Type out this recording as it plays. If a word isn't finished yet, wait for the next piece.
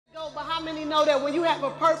How many know that when you have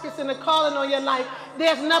a purpose and a calling on your life,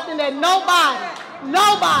 there's nothing that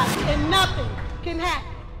nobody, and nothing can happen?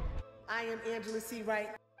 I am Angela C. Wright.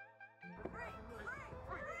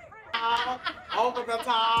 Over the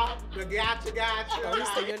top, the gotcha. He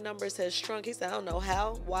said your numbers has shrunk. He said, I don't know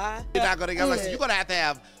how, why. You're not gonna get like, you're gonna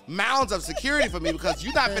have mounds of security for me because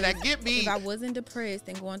you're not gonna get me. If I wasn't depressed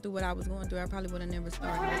and going through what I was going through, I probably would have never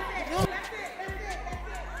started.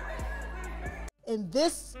 And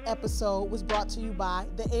this episode was brought to you by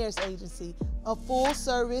the Heirs Agency, a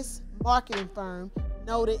full-service marketing firm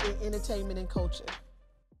noted in entertainment and culture.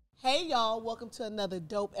 Hey, y'all. Welcome to another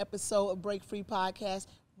dope episode of Break Phree Podcast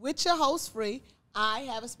with your host, Free. I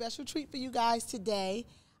have a special treat for you guys today.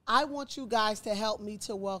 I want you guys to help me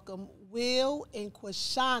to welcome Will and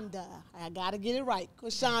Quashonda. I got to get it right.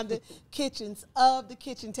 Quashonda Kitchens of the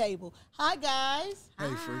Kitchen Table. Hi, guys. Hey,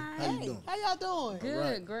 Free. How you doing? How y'all doing? Good,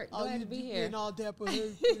 right. great. Oh, Glad you to be here. getting all dapper. Hey,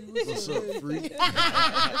 What's up, Free?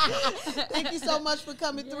 Thank you so much for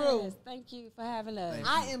coming through. Thank you for having us.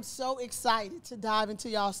 I am so excited to dive into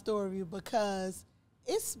y'all story because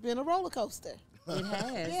it's been a roller coaster. It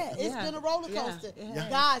has. Yeah, it's been a roller coaster. it has.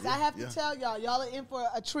 Guys, I have to tell y'all are in for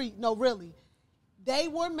a treat. No, really. They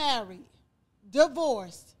were married,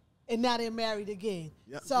 divorced, and now they're married again.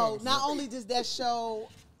 Yep. So not only does that show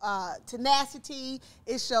tenacity,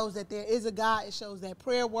 it shows that there is a God, it shows that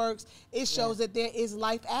prayer works, it shows that there is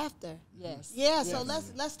life after. Yes. Yeah, so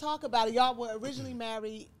let's talk about it. Y'all were originally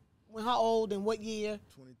married when how old and what year?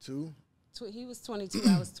 22. He was 22,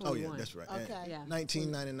 I was 21. Oh, yeah, that's right. Okay. And Yeah.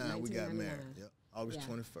 1999, we got 1999. married. Yep. August Yeah.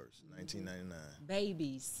 21st, 1999.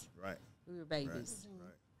 Babies. Right. We were babies. Right.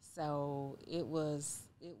 So it was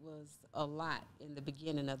a lot in the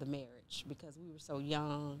beginning of the marriage because we were so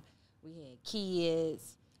young. We had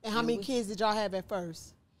kids. And how many kids did y'all have at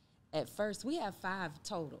first? At first, we had 5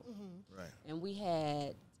 total. Right. And we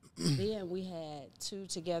had, then we had 2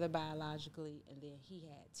 together biologically, and then he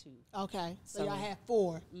had 2. Okay. So So- y'all had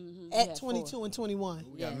 4 We at had 22 4. and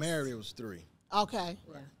 21. We got married, it was 3. Okay.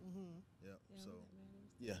 Yeah. Yep. So,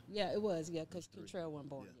 yeah. Yeah, it was, yeah, because Contrell wasn't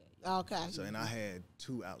born yet. Okay. So, and I had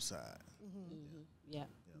 2 outside. Yeah.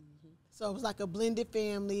 So it was like a blended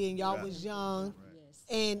family and y'all was young.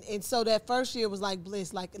 Yes. And so that first year was like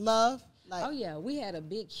bliss, like love. Like Oh, yeah, we had a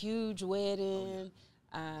big, huge wedding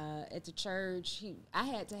at the church. I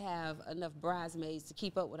had to have enough bridesmaids to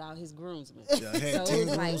keep up with all his groomsmen. Yeah, I had So 10 it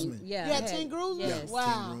was like, groomsmen. yeah. You I had 10 groomsmen? Yes. Wow.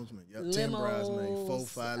 10 groomsmen. Yep. 10 bridesmaids, 4,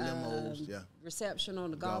 5 limos. Yeah. Reception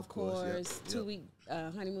on the golf course, yep. 2-week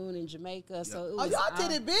honeymoon in Jamaica. So it Oh, was y'all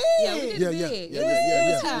did it big. Yeah, we did it big. It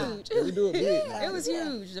was huge. Yeah, we do it big. It was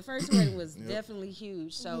huge. The first wedding was definitely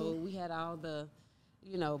huge. So we had all the,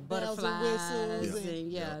 Bells and butterflies whistles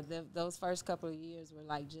and those first couple of years were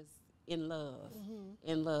like just in love,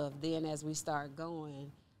 in love. Then as we start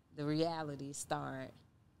going, the reality start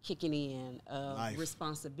kicking in of Life.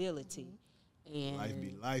 responsibility. And Life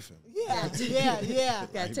be lifing. Yeah. got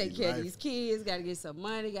to Life take be care of life. these kids, got to get some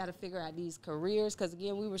money, got to figure out these careers. Because,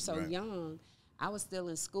 again, we were so Right. young. I was still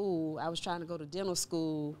in school. I was trying to go to dental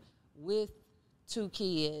school with 2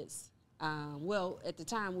 kids. Well, at the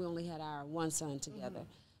time, we only had our one son together.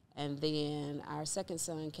 And then our second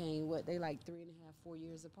son came, they like 3.5, 4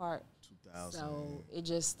 years apart. 2000. So it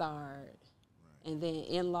just started. Right. And then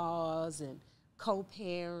in-laws and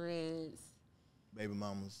co-parents. Baby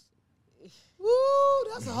mamas. Woo,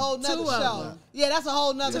 that's a whole nother 2 of show. them. Yeah, that's a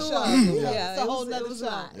whole nother 2 show. of them. Yeah, Yeah, that's a whole it nother was show. a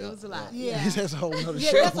lot. It was a lot. Yeah. That's a whole nother Yeah,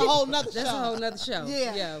 show. that's a whole nother That's show. a whole nother show.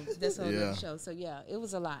 Yeah. That's a whole Yeah. nother show. So, yeah, it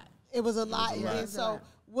was a lot. It was a lot. a lot. And so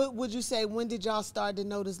what would you say, when did y'all start to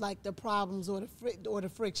notice like the problems or the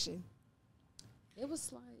friction? It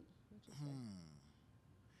was like,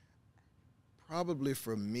 Probably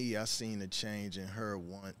for me, I seen a change in her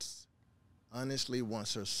once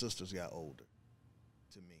her sisters got older,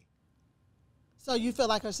 to me. So you feel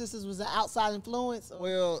like her sisters was an outside influence? Or?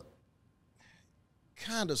 Well,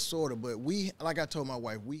 kind of, sort of, but like I told my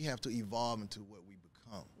wife, we have to evolve into what we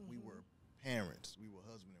become. We were parents, we were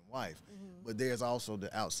husband and wife, but there's also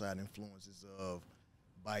the outside influences of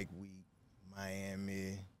Bike Week,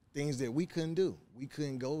 Miami, things that we couldn't do. We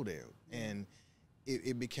couldn't go there. And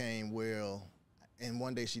it became, and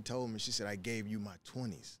one day she told me, she said, I gave you my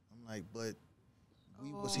 20s. I'm like, but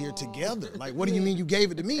we was here together. Like, what do you mean you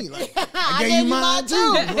gave it to me? Like, I gave you mine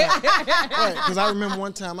too. Right, because I remember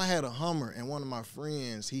one time I had a Hummer, and one of my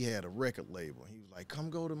friends, he had a record label. He was like,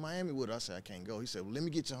 come go to Miami with us. I said, I can't go. He said, well, let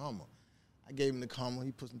me get your Hummer. I gave him the Hummer.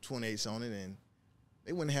 He put some 28s on it, and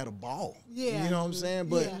they wouldn't have had a ball. Yeah. You know what I'm saying?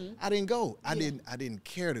 But Yeah. I didn't go. I didn't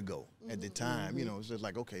care to go at the time. You know, it's just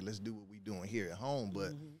like, okay, let's do what we're doing here at home.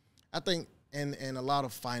 But I think, and a lot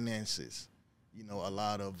of finances you know, a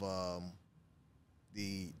lot of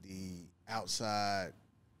the outside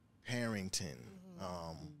parenting,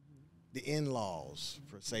 the in-laws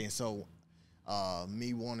per se. And so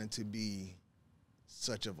me wanting to be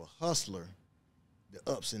such of a hustler, the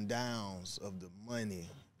ups and downs of the money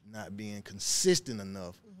not being consistent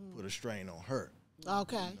enough put a strain on her.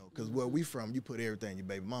 Okay. Because where we from, you put everything in your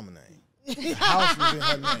baby mama name. The house was in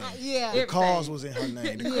her name. Yeah. The cars was in her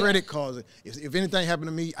name. The credit cards. If anything happened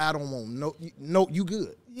to me, I don't want you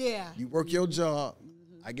good. Yeah. You work your job.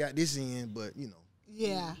 I got this in, but you know.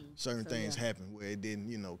 Yeah. Certain things happened where it didn't,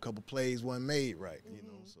 you know, a couple plays wasn't made right, you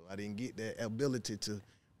know. So I didn't get that ability to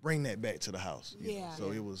bring that back to the house. You know?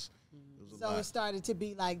 So it was a So lot. it started to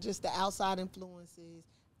be like just the outside influences,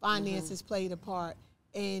 finances played a part.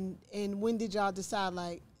 And when did y'all decide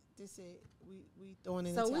like this it? We throwing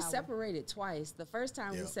in the So towel? we separated twice. The first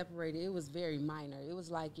time we Yeah. separated, it was very minor. It was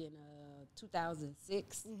like in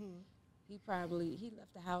 2006. He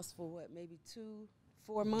left the house for what, maybe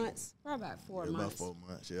 4 months? Probably about 4 months. About 4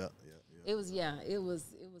 months, yeah. It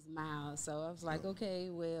was mild. So I was like, okay,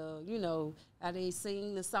 well, you know, how they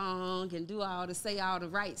sing the song and say all the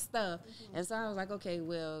right stuff. And so I was like, okay,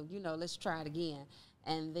 well, you know, let's try it again.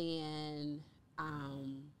 And then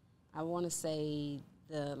I want to say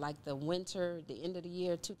the winter, the end of the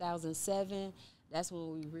year, 2007, that's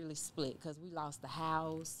when we really split because we lost the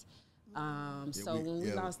house. So when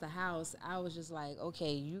we lost the house, I was just like,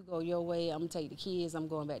 okay, you go your way. I'm going to take the kids. I'm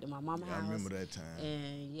going back to my mama's house. I remember that time.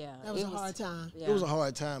 And, that was a hard time. Yeah. It was a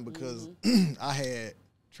hard time because I had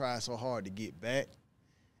tried so hard to get back,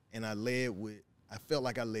 and I felt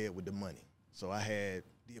like I led with the money. So I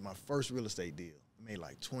did my first real estate deal. I made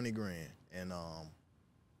like 20 grand, and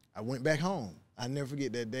I went back home. I never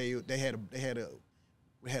forget that day.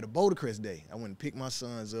 We had a Boulder Crest day. I went and picked my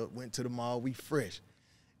sons up, went to the mall. We fresh.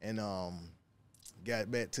 And got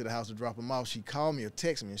back to the house to drop them off. She called me or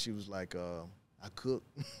texted me, and she was like, I cook.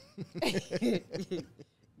 And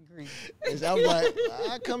so I was like,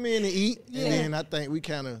 I come in and eat. Yeah. And then I think we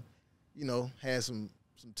kind of, you know, had some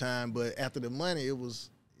time. But after the money, it was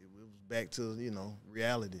back to, you know,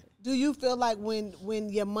 reality. Do you feel like when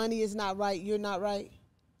your money is not right, you're not right?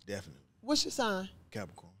 Definitely. What's your sign?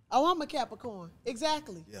 Capricorn. Oh, I'm a Capricorn.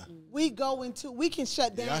 Exactly. Yeah. We can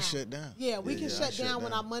shut down. Yeah, I shut down. Yeah, we can shut down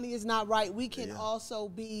when our money is not right. We can also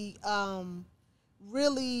be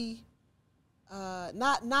really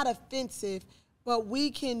not offensive, but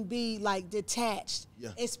we can be like detached,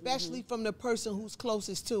 especially from the person who's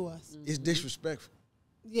closest to us. It's disrespectful.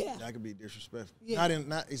 Yeah. That could be disrespectful. Yeah.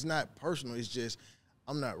 It's not personal. It's just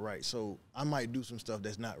I'm not right. So I might do some stuff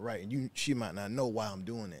that's not right, and she might not know why I'm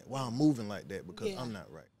doing that, why I'm moving like that, because I'm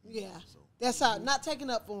not right. Yeah. So. That's how, not taking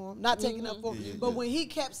up for him, But when he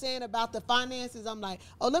kept saying about the finances, I'm like,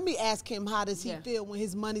 oh, let me ask him, how does he feel when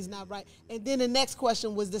his money's not right? And then the next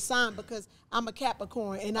question was the sign, because I'm a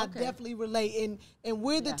Capricorn, and I definitely relate. And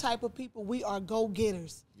we're the type of people, we are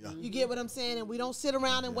go-getters. Yeah. You get what I'm saying? And we don't sit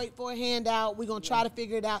around and wait for a handout. We're going to try to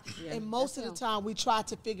figure it out. Yeah. And most of the time, we try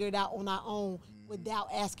to figure it out on our own without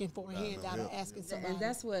asking for a handout or asking somebody. And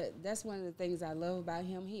that's one of the things I love about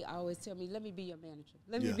him. He always tell me, "Let me be your manager.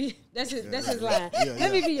 Let me be." That's his line.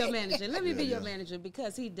 Let me be your manager. Let me be your manager,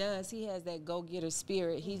 because he has that go-getter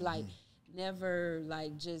spirit. He like never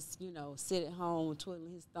like just, you know, sit at home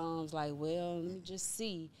twiddling his thumbs like, well, let me just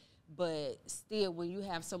see. But still, when you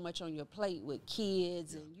have so much on your plate with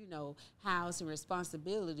kids and, you know, house and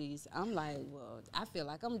responsibilities, I'm like, well, I feel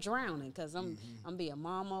like I'm drowning, because I'm being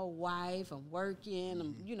mama, wife, I'm working,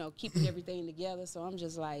 I'm, you know, keeping everything together. So I'm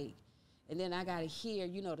just like, and then I got to hear,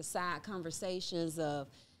 you know, the side conversations of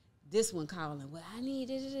this one calling, well, I need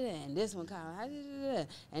da-da-da-da, and this one calling, da-da-da-da,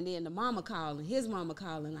 and then the mama calling, his mama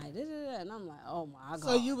calling, like, da-da-da-da, and I'm like, oh, my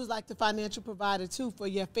God. So you was like the financial provider, too, for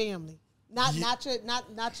your family. Not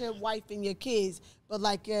your wife and your kids, but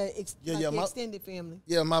like your extended family.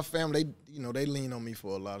 Yeah, my family, they lean on me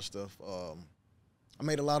for a lot of stuff. I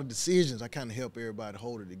made a lot of decisions. I kind of help everybody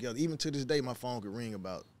hold it together. Even to this day, my phone could ring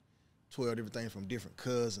about 12 different things from different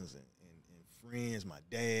cousins and friends, my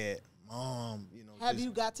dad, mom. Have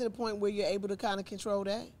you got to the point where you're able to kind of control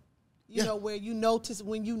that? You know, where you notice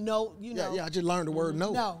when you know. Yeah, I just learned the word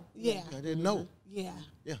no. No, yeah. I didn't know. Yeah.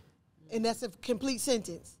 Yeah. And that's a complete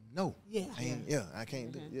sentence. No. Yeah. I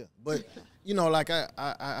can't do it. Yeah. But, like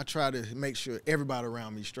I try to make sure everybody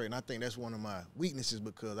around me is straight. And I think that's one of my weaknesses,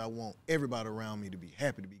 because I want everybody around me to be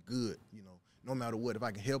happy, to be good, no matter what. If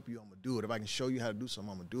I can help you, I'm going to do it. If I can show you how to do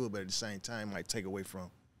something, I'm going to do it. But at the same time, it might take away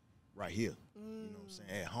from right here, you know what I'm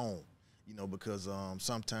saying, at home. Because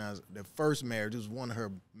sometimes the first marriage was one of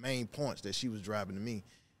her main points that she was driving to me.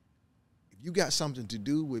 If you got something to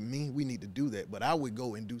do with me, we need to do that. But I would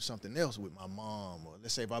go and do something else with my mom. Or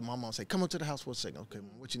let's say if my mom say, come up to the house for a second. Okay,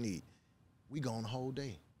 Mom, what you need? We gone the whole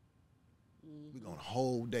day. We gone the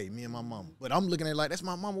whole day, me and my mama. But I'm looking at it like, that's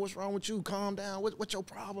my mama. What's wrong with you? Calm down. What your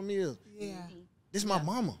problem is? Yeah. This is my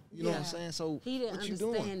mama. You know what I'm saying? So he didn't what you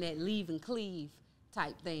doing? understand that leave and cleave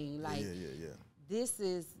type thing. Like, yeah. this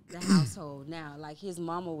is the household now. Like, his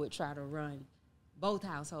mama would try to run both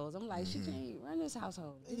households. I'm like, she can't run this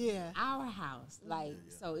household. This is our house. Like,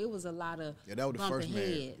 so it was a lot of that was the bumping first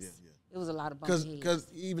marriage. heads. It was a lot of bumping heads. Because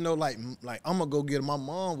even though like I'm gonna go get her, my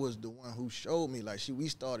mom was the one who showed me. Like we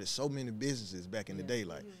started so many businesses back in the day.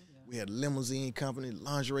 Like we had a limousine company,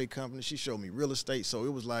 lingerie company. She showed me real estate. So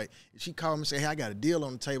it was like if she called me and said, hey, I got a deal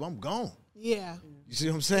on the table, I'm gone. Yeah. You see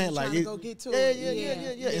what I'm saying? Like to go get to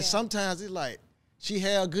it. Yeah. And sometimes it's like she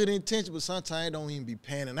had good intention, but sometimes it don't even be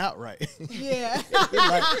panning out right. Yeah. It's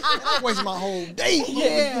like, I wasted my whole day.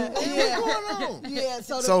 What's going on? Yeah,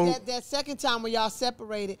 so that second time when y'all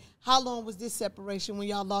separated, how long was this separation when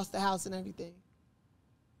y'all lost the house and everything?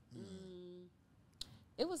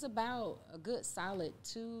 It was about a good solid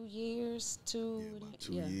 2 years. Two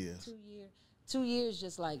years. 2 years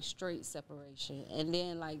just like straight separation. And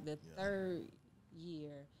then like the third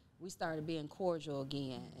year, we started being cordial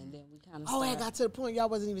again. And then we kind of it got to the point y'all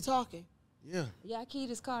wasn't even talking. Yeah. Yeah, I keyed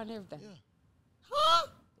his car and everything. Yeah. Huh?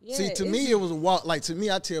 Yeah, See, to me, it was a walk. Like, to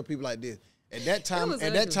me, I tell people like this. At that time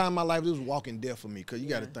in my life, it was walking death for me. Because you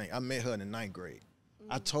got to think, I met her in the 9th grade.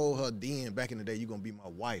 I told her then, back in the day, you're going to be my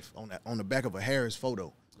wife on the back of a Harris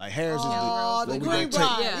photo. Like, Harris is the green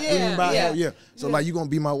bride. Yeah. So, like, you're going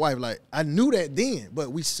to be my wife. Like, I knew that then,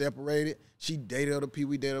 but we separated. She dated other people,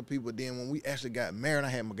 we dated other people. But then when we actually got married,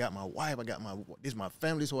 I got my wife, this is my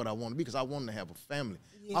family, this is what I wanted, because I wanted to have a family.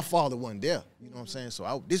 Yeah. My father wasn't there, you know what I'm saying?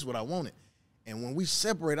 So this is what I wanted. And when we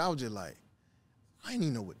separated, I was just like, I didn't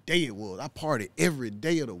even know what day it was. I partied every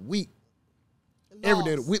day of the week. Every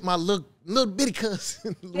day with my little bitty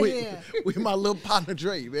cousin, with my little partner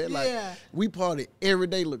Dre, man. Like we partied every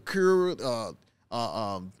day, liqueur,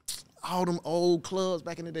 all them old clubs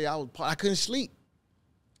back in the day. I couldn't sleep.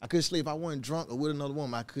 If I wasn't drunk or with another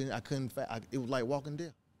woman. It was like walking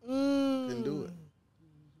death. Couldn't do it.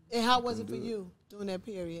 And how was it for you during that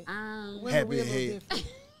period? Happy head.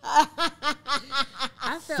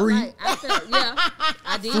 I felt free.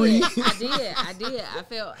 I did.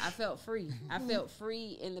 I felt free. I felt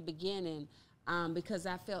free in the beginning because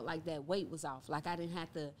I felt like that weight was off. Like I didn't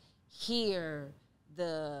have to hear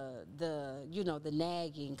the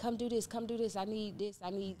nagging. Come do this. I need this. I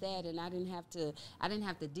need that. And I didn't have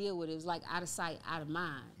to deal with it. It was like out of sight, out of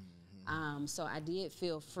mind. So I did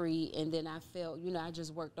feel free, and then I felt, I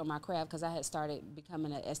just worked on my craft because I had started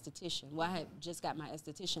becoming an esthetician. Well, I had just got my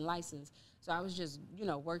esthetician license, so I was just,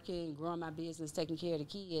 working, growing my business, taking care of the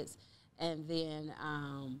kids, and then,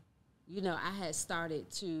 I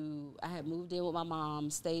had moved in with my mom,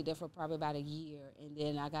 stayed there for probably about a year, and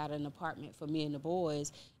then I got an apartment for me and the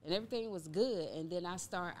boys, and everything was good, and then I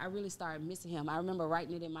really started missing him. I remember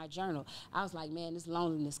writing it in my journal. I was like, man, this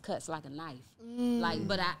loneliness cuts like a knife.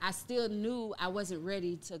 But I still knew I wasn't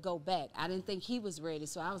ready to go back. I didn't think he was ready,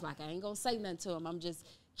 so I was like, I ain't gonna say nothing to him. I'm just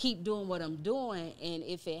keep doing what I'm doing, and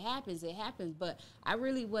if it happens, it happens. But I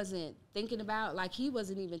really wasn't thinking about, like he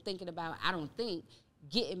wasn't even thinking about, I don't think,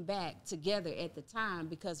 getting back together at the time,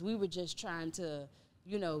 because we were just trying to,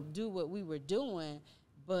 do what we were doing.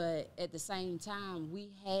 But at the same time,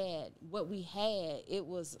 what we had, it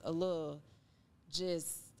was a little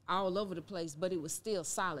just all over the place, but it was still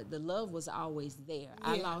solid. The love was always there. Yeah.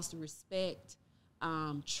 I lost respect,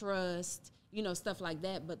 trust, stuff like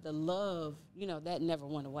that, but the love, that never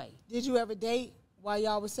went away. Did you ever date while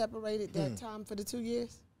y'all were separated that time for the 2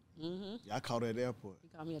 years? Yeah, I called her at the airport. He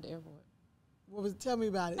called me at the airport. Tell me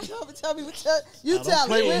about it. Tell me. Tell it. Will you tell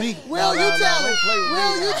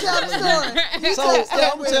the story?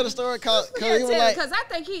 I'm gonna tell the story because I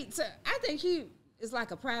think he is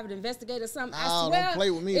like a private investigator or something. I swear, don't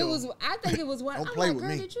play with me. I think it was one. Don't play with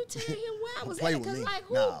girl, me. Did you tell him where I was play at? With me. Like,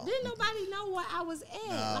 didn't nobody know where I was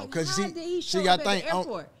at? No, because how did he show up at the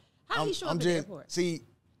airport? How did he show up at the airport? See,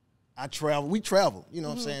 we travel. You know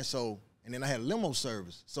what I'm saying? So. And then I had a limo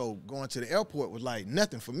service. So going to the airport was like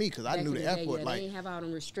nothing for me because I knew the airport. They didn't have all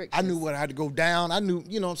them restrictions. I knew where I had to go down. I knew,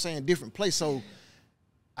 different place. So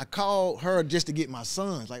I called her just to get my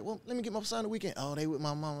sons. Like, well, let me get my son the weekend. Oh, they with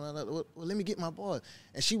my mom. Well, let me get my boy.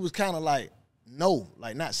 And she was kind of like, no,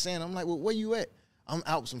 like not saying. I'm like, well, where you at? I'm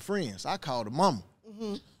out with some friends. So I called the mama.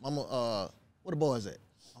 Mama, where the boys at?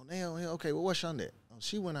 Oh, they on here. Okay, well, what's Shonda at? Oh,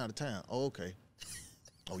 she went out of town. Oh, okay.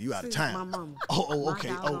 Oh, you out of town. My mama. Oh,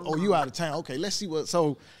 okay. Oh, you out of town. Okay, let's see what.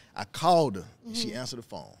 So I called her, and she answered the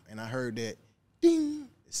phone, and I heard that ding,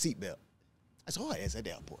 seatbelt. That's all I asked at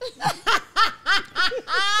the airport. I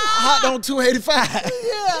hopped on 285.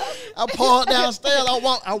 I parked downstairs.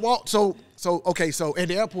 I walked. So at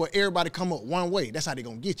the airport, everybody come up one way. That's how they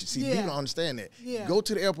gonna get you. See, people don't understand that. Yeah. You go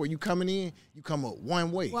to the airport, you coming in, you come up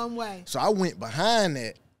one way. One way. So I went behind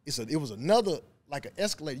that. It was another, like an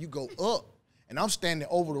escalator. You go up, and I'm standing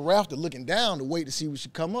over the rafter looking down to wait to see when she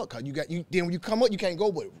come up. Cause then when you come up, you can't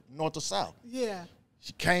go but north or south. Yeah.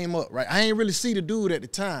 She came up, right? I ain't really see the dude at the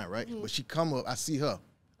time, right? But she come up, I see her.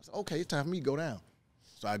 I said, okay, it's time for me to go down.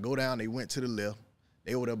 So I go down, they went to the left.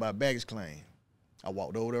 They over there by baggage claim. I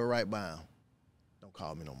walked over there right by them. Don't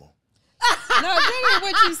call me no more. No, that ain't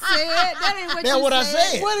what you said. That ain't what That's you what I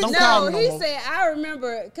said. said. Don't call me no he more. said, I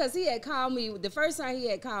remember, because he had called me, the first time he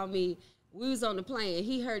had called me, we was on the plane, and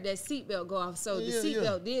he heard that seatbelt go off. So the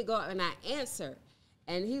seatbelt did go off, and I answered.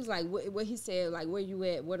 And he was like, what he said, like, where you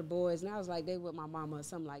at, where the boys? And I was like, they with my mama or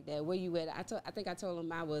something like that. Where you at? I think I told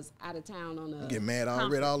him I was out of town on a Get mad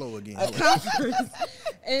already all over again. a conference.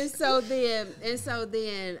 and so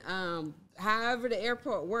then, however the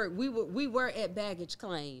airport worked, we were at baggage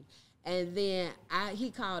claim. And then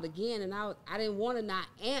he called again, and I didn't want to not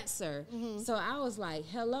answer. So I was like,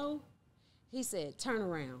 hello? He said, turn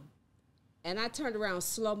around. And I turned around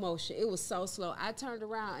slow motion. It was so slow. I turned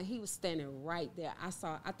around, and he was standing right there. I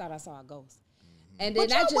thought I saw a ghost. And then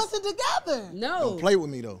But y'all wasn't together. No. Don't play with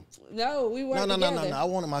me, though. No, we weren't together. No. I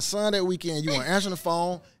wanted my son that weekend. You weren't answering the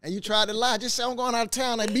phone, and you tried to lie. Just say, I'm going out of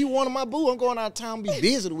town. Like, be one of my boo. I'm going out of town. Be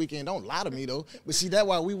busy the weekend. Don't lie to me, though. But see, that's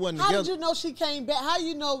why we wasn't together. How did you know she came back? How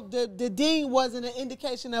you know the ding wasn't an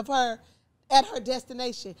indication of her at her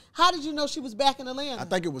destination? How did you know she was back in Atlanta? I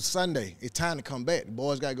think it was Sunday. It's time to come back. The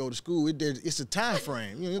boys got to go to school. It's a time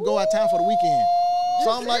frame. You go out of town for the weekend. So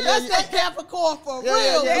I'm like, that's that Capricorn for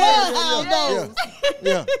real.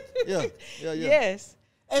 Yeah. Yes.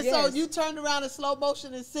 And so you turned around in slow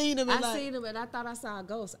motion and seen him. And seen him, and I thought I saw a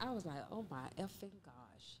ghost. I was like, oh, my effing gosh.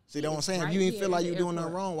 See, that's what I'm saying? If you didn't feel like you were doing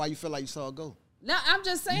nothing wrong, why you feel like you saw a ghost? No, I'm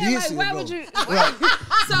just saying, You like, see why a would ghost. you? So then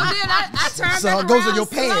I turned So back it goes around in your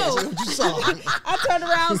pants. slow. That's what you saw. I turned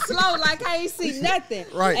around slow, like I ain't see nothing.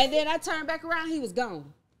 Right. And then I turned back around, he was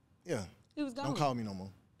gone. Yeah. He was gone. Don't call me no more.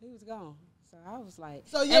 He was gone. So I was like,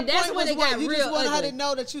 So your and that's point when was it what? got You real just wanted her ugly. to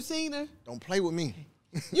know that you seen her? Don't play with me.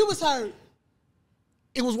 You was hurt.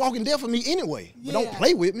 It was walking dead for me anyway. But don't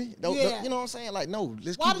play with me. You know what I'm saying? Like, no,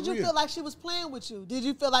 let's Why keep did it you real. feel like she was playing with you? Did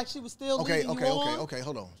you feel like she was still leading you on? Okay,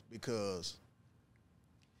 hold on. Because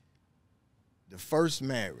the first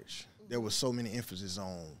marriage, there was so many emphasis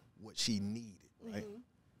on what she needed, right?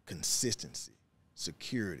 Consistency,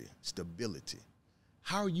 security, stability.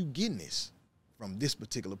 How are you getting this from this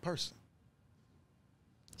particular person?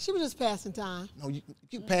 She was just passing time. No,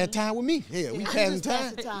 you pass time with me. Yeah, we she passing just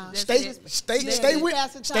time. passing time. Stay with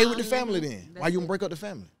passing the time. family then. Why you gonna break up the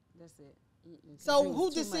family? That's it. So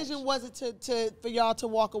whose decision was it for y'all to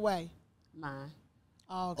walk away? Mine.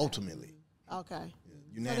 Oh, okay. Ultimately. Okay.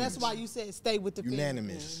 Unanimous. So that's why you said stay with the family.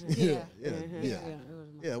 Unanimous. Yeah.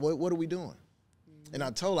 Yeah, what are we doing? And I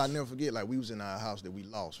told her, I never forget, like, we was in our house that we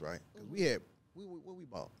lost, right? Because what we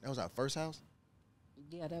bought? That was our first house?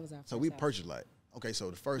 Yeah, that was our first So we house. purchased, like, okay, so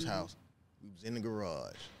the first house, we was in the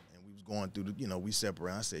garage, and we was going through we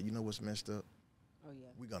separated. I said, you know what's messed up? Oh, yeah.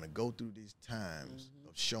 We're going to go through these times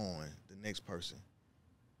of showing the next person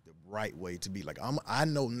the right way to be. Like, I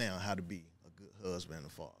know now how to be a good husband and a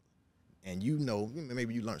father. And you know,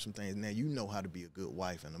 maybe you learned some things now, you know how to be a good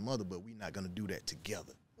wife and a mother, but we're not going to do that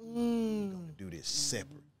together. We're going to do this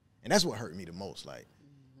separate. And that's what hurt me the most, like,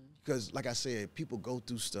 because like I said, people go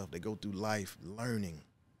through stuff, they go through life learning,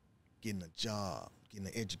 getting a job, getting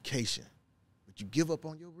an education, but you give up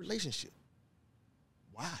on your relationship.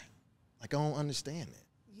 Why? Like, I don't understand that.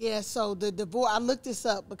 Yeah, so the divorce, I looked this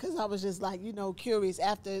up because I was just like, curious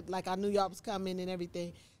after, like, I knew y'all was coming and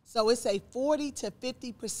everything. So it's a 40 to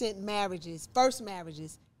 50% marriages, first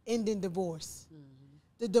marriages, end in divorce.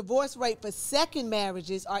 The divorce rate for second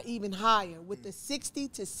marriages are even higher, with the 60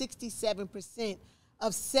 to 67%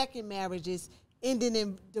 of second marriages ending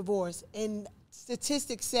in divorce. And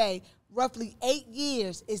statistics say roughly 8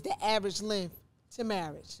 years is the average length to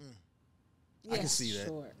marriage. I can see that.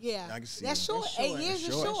 Short. Yeah, I can see that's that. short. That's 8 short. years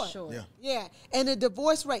That's is short. short. Short. Yeah. Yeah, and the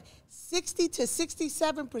divorce rate, 60 to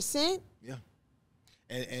 67%. Yeah.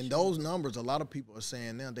 And those numbers, a lot of people are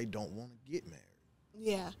saying now they don't want to get married.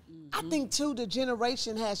 Yeah, I think too the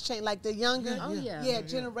generation has changed. Like the younger,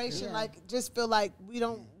 generation, like just feel like we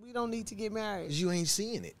don't need to get married, Because you ain't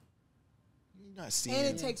seeing it. You're not seeing and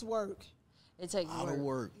it. it takes work. It takes A lot of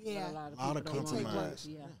work. Yeah. A lot of A lot of people don't wanna compromise.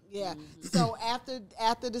 work. Yeah. So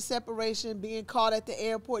after the separation, being caught at the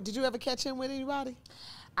airport, did you ever catch him with anybody?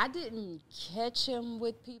 I didn't catch him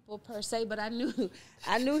with people per se, but I knew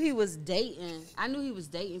he was dating. I knew he was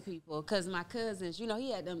dating people because my cousins,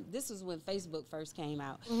 he had them. This was when Facebook first came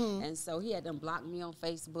out, and so he had them block me on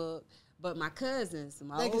Facebook. But my cousins,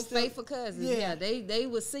 my old faithful cousins, they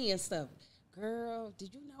was seeing stuff. Girl,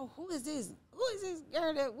 did you know who is this? Who is this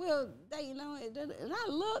girl that will date? And I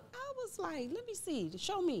looked, I was like, let me see,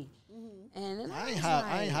 show me. And then I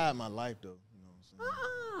ain't hide my life though.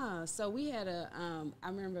 So we had I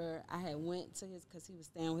remember I had went to his, because he was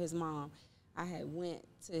staying with his mom. I had went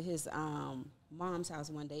to his mom's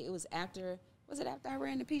house one day. It was after I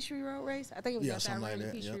ran the Peachtree Road race? I think it was after I ran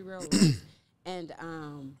the Peachtree Road race. And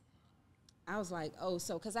I was like,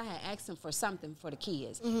 because I had asked him for something for the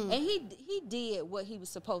kids. And he did what he was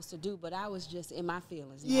supposed to do, but I was just in my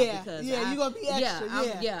feelings. Because you're going to be extra.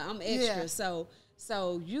 I'm extra.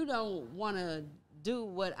 So you don't want to do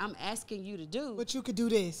what I'm asking you to do. But you could do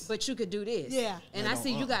this. Yeah. And I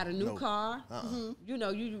see you got a new car.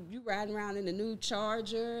 You riding around in a new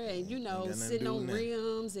Charger and, sitting on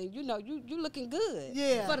rims and, you looking good.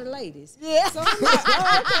 Yeah. For the ladies. Yeah. So I'm like,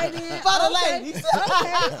 okay then. For the ladies.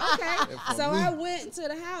 Okay. So I went to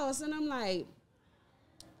the house and I'm like,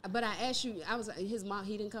 but I asked you, I was like, his mom,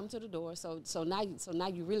 he didn't come to the door. So now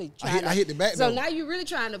you really trying I hit the back door. So now you really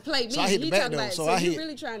trying to play me. So I hit the back door. So you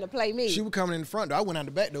really trying to play me. She was coming in the front door. I went out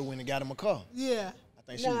the back door when and got him a car. Yeah. I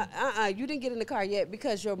think she you didn't get in the car yet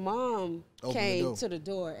because your mom came to the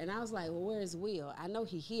door. And I was like, well, where's Will? I know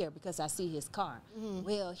he here because I see his car.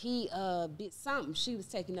 Well, he did something. She was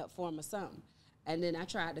taking up for him or something. And then I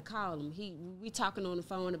tried to call him. We talking on the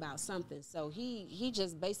phone about something. So he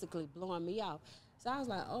just basically blowing me off. So I was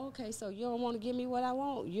like, okay, so you don't want to give me what I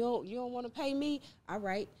want? You don't want to pay me? All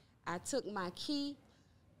right. I took my key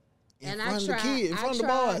and I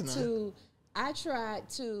tried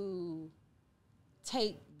to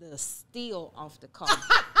take the steel off the car.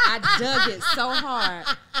 I dug it so hard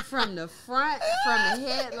from the front, from the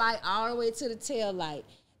headlight all the way to the tail light.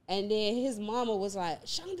 And then his mama was like,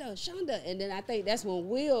 Shonda. And then I think that's when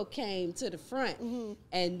Will came to the front.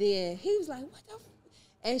 And then he was like, what the f-?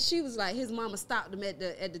 And she was like, his mama stopped him at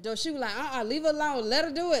the door. She was like, leave her alone. Let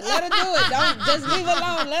her do it. Don't just leave her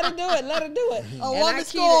alone. Let her do it. A woman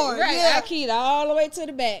scorned. Right. Yeah. I keyed all the way to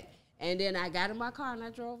the back. And then I got in my car and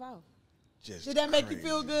I drove off. Did that make you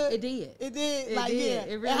feel good? It did. It did? It like, did.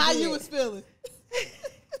 yeah. It really and how did. you was feeling?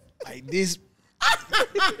 like this.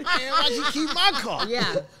 Man, why'd you keep my car?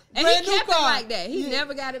 Yeah. And Brand he new kept car. it like that. He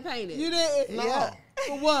never got it painted. You didn't? No. Yeah.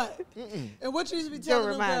 For what? And what you used to be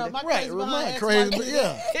telling them, girl? My Right, crazy crazy, but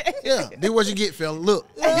yeah. Did what you get, fella. Look,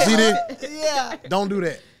 see this? Yeah. Don't do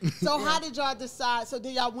that. So how did y'all decide? So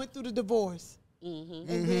then y'all went through the divorce.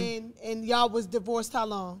 And y'all was divorced how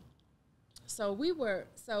long? So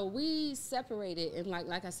we separated in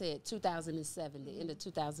like I said, 2007, the end of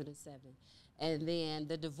 2007. And then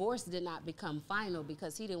the divorce did not become final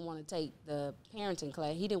because he didn't want to take the parenting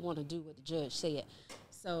class. He didn't want to do what the judge said.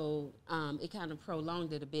 So it kind of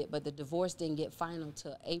prolonged it a bit, but the divorce didn't get final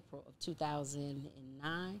till April of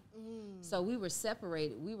 2009. So we were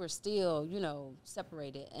separated. We were still,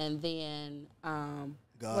 separated. And then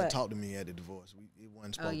God talked to me at the divorce. It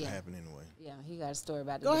wasn't supposed to happen anyway. Yeah, he got a story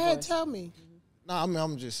about the Go divorce. ahead, tell me. No,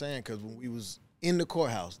 I'm just saying because when we was in the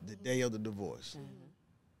courthouse the day of the divorce,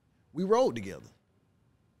 we rode together.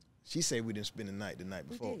 She said we didn't spend the night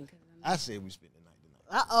before. I said we spent the night.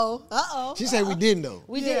 Uh-oh. She said we didn't though.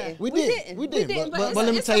 We did. We did. But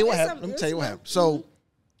let me tell you what happened. So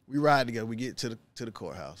we ride together. We get to the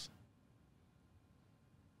courthouse.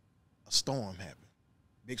 A storm happened.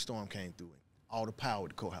 Big storm came through. All the power at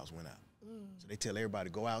the courthouse went out. So they tell everybody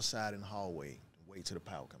to go outside in the hallway and wait till the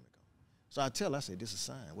power come back on. So I said, this is a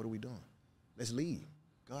sign. What are we doing? Let's leave.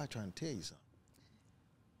 God trying to tell you something.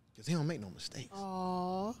 Because he don't make no mistakes.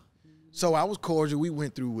 Aww. So I was cordial. We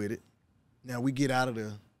went through with it. Now we get out of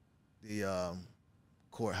the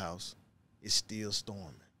courthouse. It's still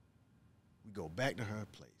storming. We go back to her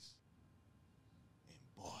place. And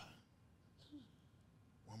boy,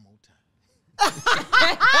 one more time.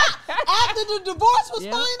 After the divorce was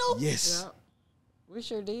final? Yes. Yep. We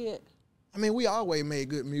sure did. I mean, we always made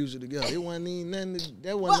good music together. It wasn't even nothing.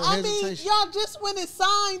 There But wasn't no I hesitation. mean, y'all just went and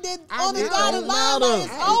signed it on the It dotted don't line. matter. Like,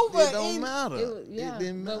 it's over. It don't matter. Yeah, It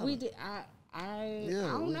didn't matter. but we did. I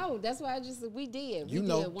don't know. That's why I just we did. We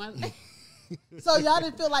did one. So y'all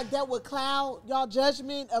didn't feel like that would cloud y'all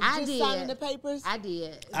judgment of just signing the papers? I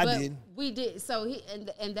did. I But did. We did. So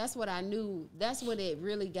and that's what I knew. That's when it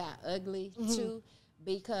really got ugly too,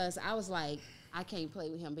 because I was like, I can't play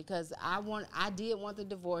with him because I did want the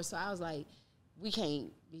divorce, so I was like, we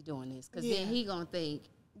can't be doing this because then he gonna think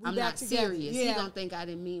I'm not serious. He gonna think I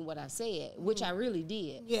didn't mean what I said, which I really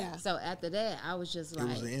did. Yeah. So after that, I was just like, it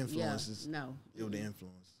was the influences. Yeah, no, It was the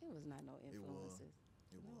influence. it was not no influences.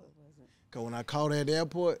 It No, it wasn't. Cause when I called her at the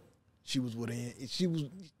airport, she was with it was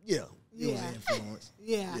the influence.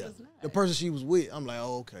 Yeah. Yeah. The person she was with, I'm like,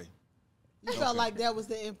 oh, okay. You felt like that was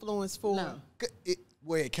the influence for No.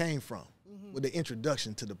 Where it came from, with the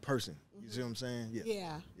introduction to the person. You see what I'm saying? Yeah.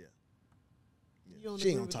 Yeah. Yeah. She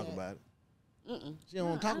ain't gonna talk about it. She don't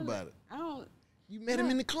want to talk about it. I don't. You met him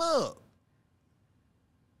in the club.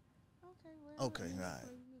 Okay. Well, Okay, all right.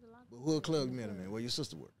 But what club you met him in? Where your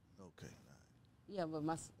sister worked? Okay, all right. Yeah, but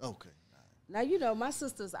my. Okay. Now my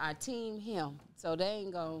sisters are team him, so they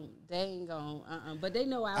ain't gonna. But they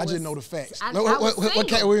know I just know the facts. I What was we're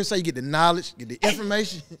single. gonna say? You get the knowledge, get the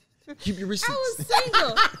information, keep your receipts. I was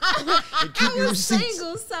single. Keep your I was receipts.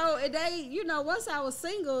 single, so they, once I was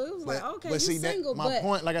single, it was like, okay, but see, you that- single. my but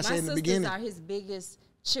point, like I said in the beginning- my sisters are his biggest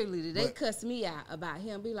cheerleader. They But- cuss me out about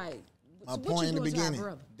him. Be like, My what point you in the doing to our beginning,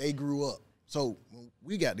 brother? they grew up. So when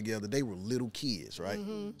we got together, they were little kids, right?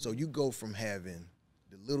 So you go from having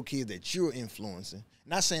the little kids that you're influencing.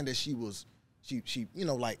 Not saying that she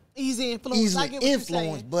like easy influence. easily I get what you're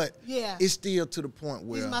influenced, saying. but Yeah. it's still to the point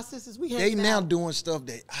where These my sisters. We they hang now out. doing stuff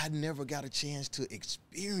that I never got a chance to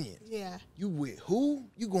experience. Yeah. You with who?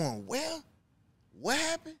 You going where? What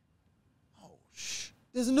happened? Oh,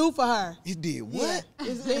 This is new for her. he did what? Yeah,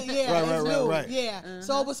 it's new. Right. Yeah,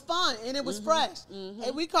 so it was fun and it was fresh.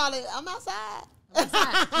 And we call it "I'm outside."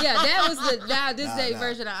 Yeah, that was the this day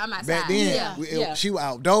version of I'm outside. Back then, yeah. she was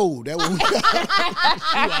outdoors. That was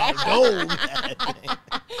she was outdoors.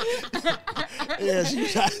 Yeah, she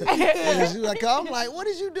was like, I'm like, what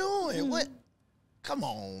is you doing? What? Come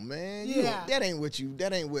on, man. Yeah. That ain't what you.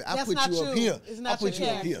 That ain't what I That's put not you up you. here. It's not I put your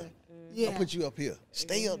you up here. character. Yeah. I put you up here.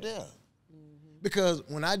 Stay up there. Because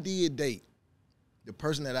when I did date, the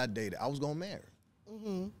person that I dated, I was gonna marry.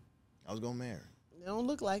 I was gonna marry. It don't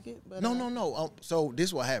look like it, but No. So this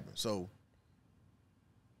is what happened. So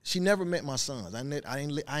she never met my sons. I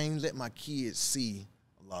ain't let my kids see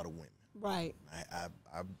a lot of women. Right. I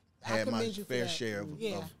had my commend you for fair that. share of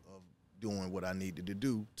doing what I needed to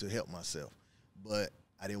do to help myself, but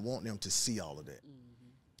I didn't want them to see all of that.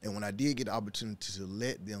 And when I did get the opportunity to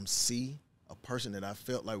let them see a person that I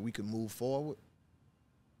felt like we could move forward,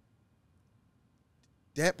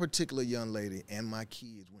 that particular young lady and my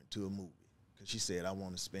kids went to a movie. She said, I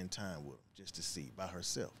want to spend time with him just to see by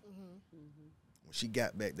herself. When she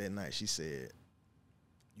got back that night, she said,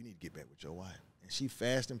 you need to get back with your wife. And she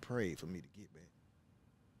fasted and prayed for me to get back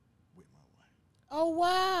with my wife. Oh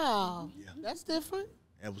wow. Yeah. That's different.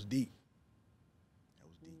 That was deep. That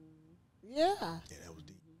was deep. Yeah. Yeah, that was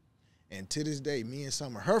deep. And to this day, me and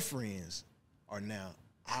some of her friends are now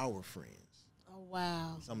our friends. Oh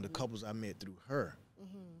wow. Some of the couples I met through her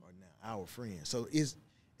are now our friends. So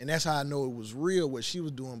and that's how I know it was real what she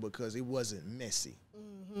was doing, because it wasn't messy.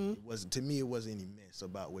 It wasn't, to me, it wasn't any mess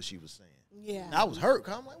about what she was saying. Yeah. And I was hurt,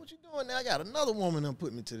 because I'm like, what you doing now? I got another woman that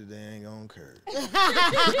put me to the dang on curb.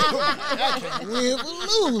 I can't win for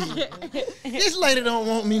losing. This lady don't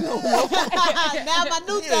want me no more. Now my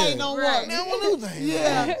new thing don't work. Now my new thing.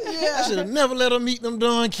 Yeah. I should have never let her meet them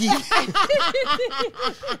darn kids.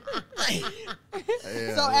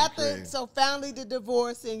 So finally the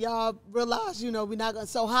divorce, and y'all realized, we're not gonna.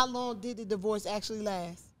 So how long did the divorce actually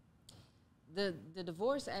last? The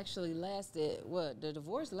divorce actually lasted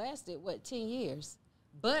 10 years.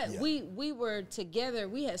 But we were together.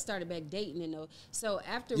 We had started back dating, So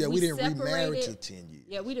after we didn't separated, remarry till 10 years.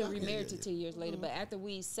 Yeah, we didn't remarry till 10 years later. But after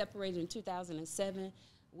we separated in 2007,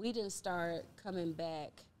 we didn't start coming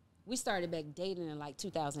back. We started back dating in like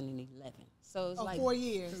 2011. So it's like 4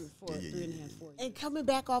 years. 3 and a half, 4 years. And coming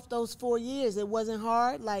back off those 4 years, it wasn't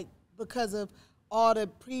hard, like because of all the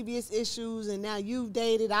previous issues, and now you've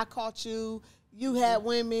dated, I caught you, you had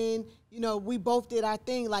women, we both did our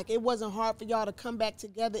thing. Like, it wasn't hard for y'all to come back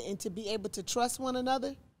together and to be able to trust one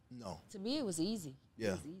another? No. To me, it was easy. Yeah.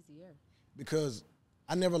 It was easier. Because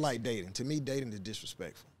I never liked dating. To me, dating is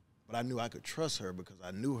disrespectful. But I knew I could trust her because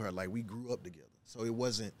I knew her, like we grew up together. So it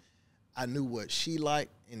wasn't, I knew what she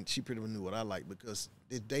liked, and she pretty much knew what I liked, because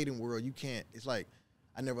this dating world, you can't, it's like,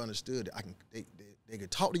 I never understood it. They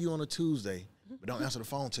could talk to you on a Tuesday, but don't answer the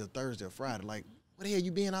phone till Thursday or Friday. Like, what the hell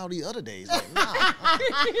you been all these other days? Like, nah.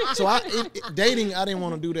 So dating, I didn't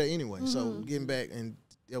want to do that anyway. So getting back, and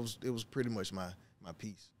it was pretty much my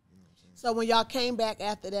piece. You know what I'm saying? So when y'all came back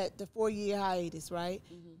after that, the 4-year hiatus, right?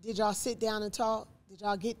 Did y'all sit down and talk? Did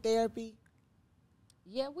y'all get therapy?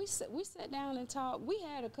 Yeah, we sat down and talked. We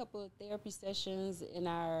had a couple of therapy sessions in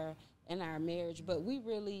our marriage, but we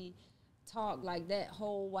really talked like that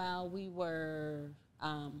whole while we were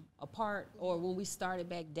apart, or when we started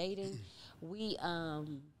back dating. We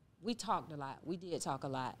talked a lot. We did talk a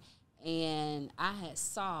lot. And I had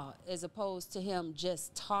saw, as opposed to him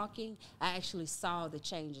just talking, I actually saw the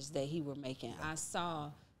changes that he were making. I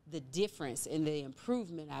saw the difference in the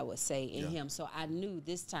improvement, I would say, in him. So I knew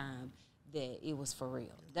this time that it was for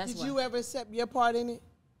real. Did you ever accept your part in it?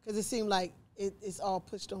 Because it seemed like it's all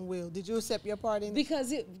pushed on Will. Did you accept your part in it?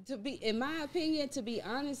 Because in my opinion, to be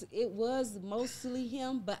honest, it was mostly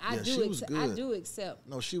him. But I do accept.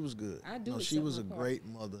 No, she was good. She was a great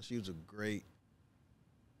mother. She was a great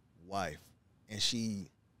wife, and she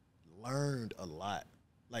learned a lot.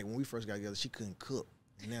 Like when we first got together, she couldn't cook,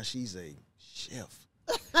 and now she's a chef.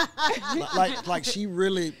 like she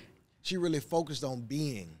really focused on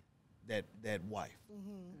being that wife.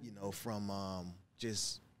 You know, from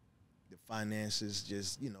just the finances,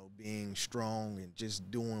 just, you know, being strong and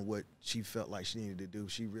just doing what she felt like she needed to do.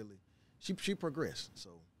 She really she progressed.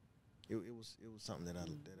 So it was something that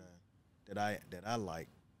I like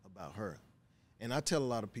about her. And I tell a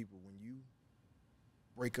lot of people, when you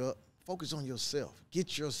break up, focus on yourself.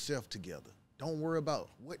 Get yourself together. Don't worry about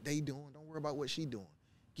what they doing. Don't worry about what she doing.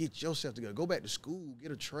 Get yourself together. Go back to school.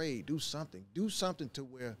 Get a trade. Do something. Do something to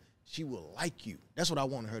where she will like you. That's what I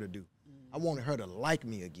wanted her to do. I wanted her to like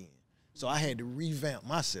me again. So I had to revamp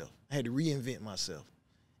myself. I had to reinvent myself.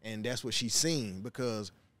 And that's what she's seen,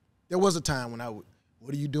 because there was a time when I would,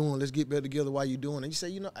 what are you doing? Let's get back together. Why are you doing it? And you say,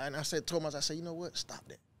 you know, and I told myself, I said, you know what? Stop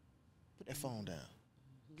that. Put that phone down.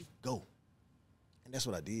 Go. And that's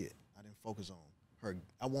what I did. I didn't focus on her.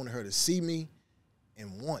 I wanted her to see me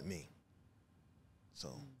and want me. So.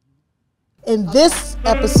 And this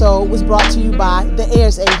episode was brought to you by the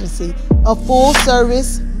Ayers Agency, a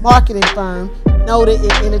full-service marketing firm noted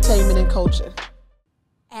in entertainment and culture.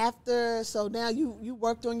 So now you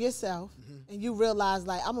worked on yourself, and you realized,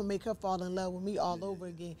 like, I'm going to make her fall in love with me all over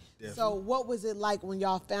again. Definitely. So what was it like when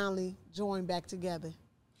y'all finally joined back together?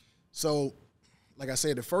 So, like I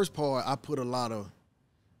said, the first part, I put a lot of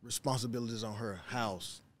responsibilities on her: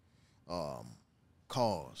 house,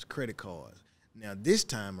 cars, credit cards. Now, this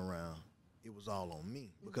time around, it was all on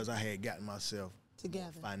me, because I had gotten myself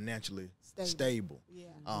together, financially stable. Yeah.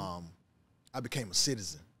 I became a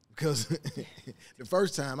citizen, because the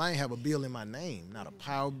first time I didn't have a bill in my name, not a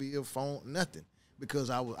power bill, phone, nothing, because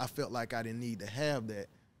I felt like I didn't need to have that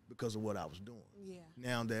because of what I was doing. Yeah.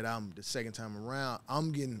 Now that I'm the second time around,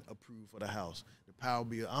 I'm getting approved for the house, the power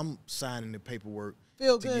bill. I'm signing the paperwork.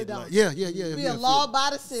 Feel good, though. Yeah. Be a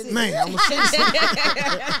law-abiding citizen. Man, I'm a citizen.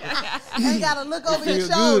 Ain't got to look over your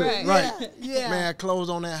shoulder. Right. Yeah. Man, I closed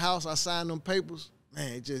on that house. I signed them papers.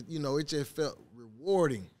 Man, it just felt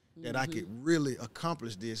rewarding that I could really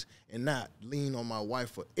accomplish this and not lean on my wife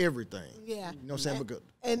for everything. Yeah. You know what I'm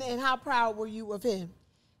saying? And how proud were you of him?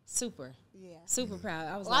 Super. Yeah. Super proud.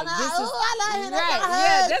 I was I like him.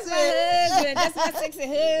 Right. That's my husband. That's my sexy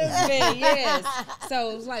husband. Yes. So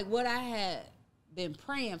it was like what I had been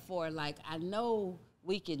praying for. Like, I know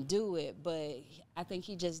we can do it, but I think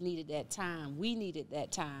he just needed that time. We needed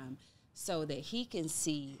that time so that he can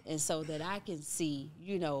see, and so that I can see,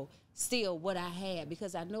 you know, still what I had,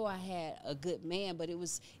 because I know I had a good man, but it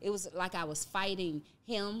was like I was fighting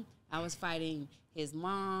him. I was fighting his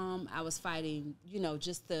mom. I was fighting, you know,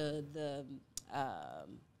 just the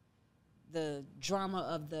drama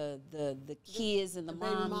of the kids and the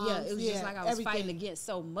mom. Yeah, it was just like I was fighting against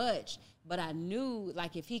so much. But I knew,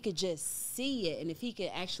 like, if he could just see it and if he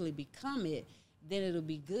could actually become it, then it'll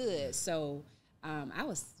be good. So I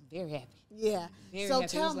was very happy. Yeah. Very so happy.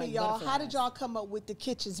 Tell me, y'all, how did y'all come up with the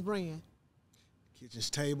Kitchens brand?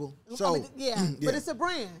 Kitchen's Table. So but it's a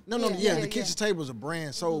brand. The Kitchen's Table is a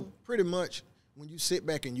brand. So pretty much when you sit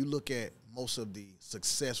back and you look at most of the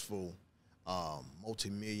successful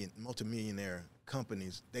multimillionaire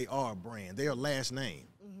companies, they are a brand. They are last name.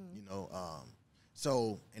 You know.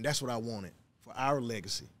 So, and that's what I wanted for our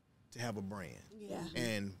legacy, to have a brand. Yeah.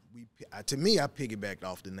 And I piggybacked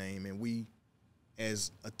off the name, and we,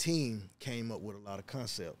 as a team, came up with a lot of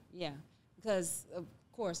concept. Yeah, because of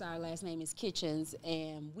course our last name is Kitchens,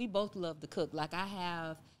 and we both love to cook. Like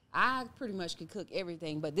I pretty much can cook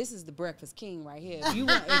everything, but this is the breakfast king right here.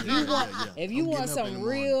 If you want some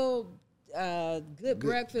real good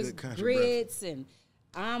breakfast, good grits and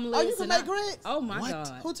omelets. Oh, you can make grits? Oh my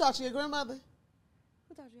God! Who taught you? Your grandmother?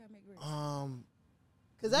 Who taught you how to make grits?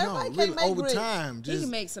 Because everybody no, can't really, make over grits. time, He just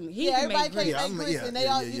can make some. He Yeah, can everybody make grits. can't make grits, and they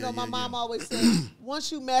all, my mom always said,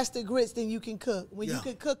 once you master grits, then you can cook. When you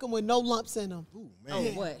can cook them with no lumps in them. Ooh, Oh,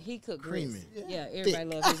 man. what? He cooked grits. Creamy. Yeah, everybody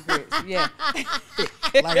loves his grits. Yeah.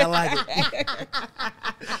 Like I like it.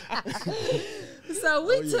 So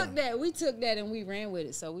we took that and we ran with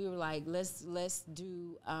it. So we were like, let's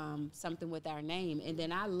do something with our name. And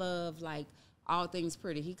then I love like all things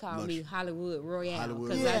pretty. He called me Hollywood Royale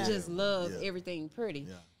because I just love everything pretty.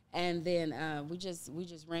 Yeah. And then we just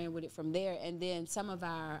ran with it from there. And then some of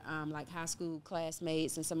our like high school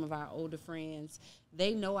classmates and some of our older friends,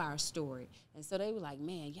 they know our story. And so they were like,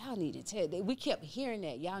 man, y'all need to tell. We kept hearing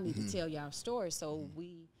that. Y'all need to tell y'all story. So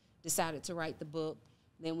we decided to write the book.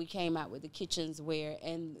 Then we came out with the kitchensware.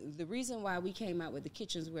 And the reason why we came out with the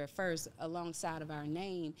kitchensware first alongside of our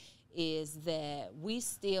name is that we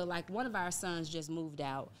still, like one of our sons just moved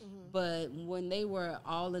out. But when they were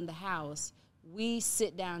all in the house, we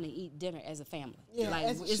sit down and eat dinner as a family. Yeah, like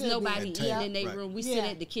it's nobody eating in their room. We sit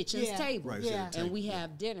at the kitchen's table, and we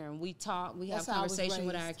have dinner and we talk. We have conversation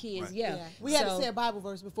with our kids. Yeah, we had to say a Bible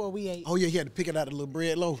verse before we ate. Oh yeah, you had to pick it out of the little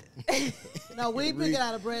bread loaf. No, we didn't pick it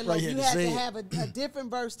out of bread loaf. You had to have a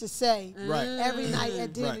different verse to say every night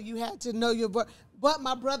at dinner. You had to know your verse. But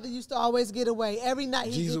my brother used to always get away every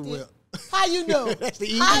night. Jesus will. How you know? That's the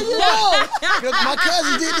easy How you know? Because my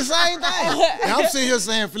cousin did the same thing. And I'm sitting here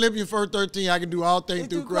saying Philippians 4:13, I can do all things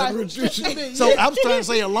through Christ. So I was trying to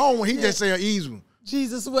say a long one. He just said an easy one.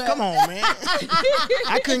 Jesus will. Come on, man.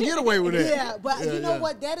 I couldn't get away with that. Yeah, but you know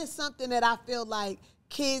what? That is something that I feel like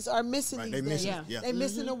kids are missing these days. They're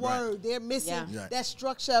missing the word. They're missing that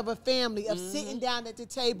structure of a family, of sitting down at the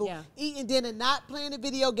table, eating dinner, not playing a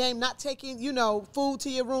video game, not taking, food to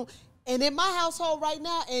your room. And in my household right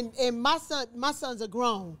now, and my sons are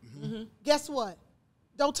grown. Guess what?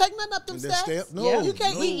 Don't take nothing up them steps. No, you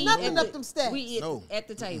can't eat nothing up them steps. We eat at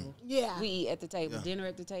the table. Yeah, we eat at the table. Dinner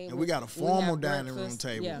at the table. And we got a formal dining room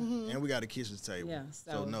table, and we got a kitchen table. Yeah,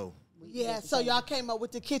 so no. Yeah, so y'all came up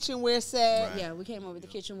with the kitchenware set. Right. Yeah, we came up with the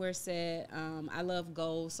kitchenware set. I love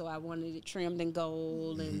gold, so I wanted it trimmed in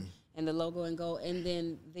gold and the logo in gold. And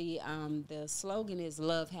then the slogan is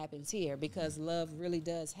 "Love happens here," because love really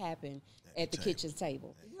does happen at the kitchen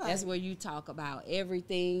table. Right. That's where you talk about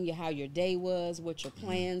everything, how your day was, what your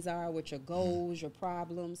plans are, what your goals, your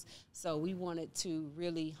problems. So we wanted to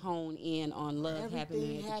really hone in on love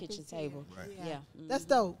happening at the kitchen table. Right. Yeah. That's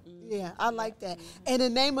dope. Yeah, I like that. And the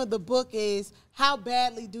name of the book is How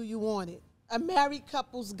Badly Do You Want It? A Married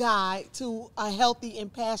Couple's Guide to a Healthy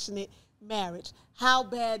and Passionate Marriage. How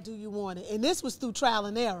bad do you want it? And this was through trial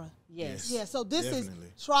and error. Yes. Yeah, so this is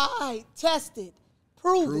tried, tested,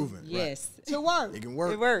 proven. Yes. To work. It can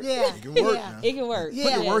work. It works. Yeah. It can work. Yeah. It can work. Yeah.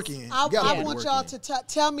 Put the work in. I want y'all to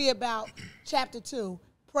tell me about chapter 2.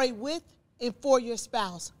 Pray with and for your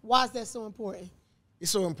spouse. Why is that so important? It's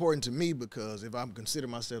so important to me because if I'm consider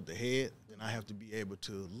myself the head, then I have to be able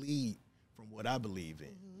to lead from what I believe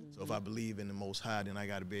in. So if I believe in the Most High, then I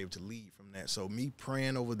got to be able to lead from that. So me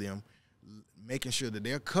praying over them, making sure that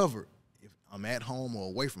they're covered. If I'm at home or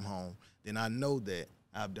away from home, then I know that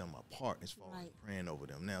I've done my part as far as praying over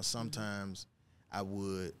them. Now, sometimes I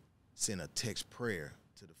would send a text prayer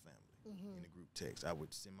to the family in a group text. I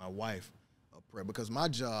would send my wife a prayer because my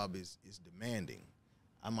job is demanding.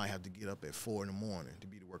 I might have to get up at 4 in the morning to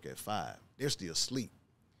be to work at 5. They're still asleep.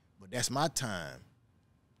 But that's my time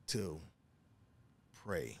to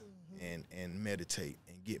pray and meditate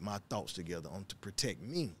and get my thoughts together on to protect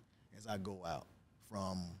me as I go out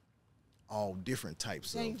from all different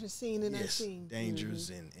types Danger of seen and unseen. dangers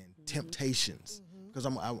and temptations because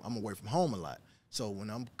I'm away from home a lot. So when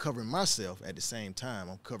I'm covering myself at the same time,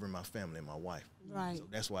 I'm covering my family and my wife. Right. So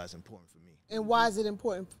that's why it's important for me. And why is it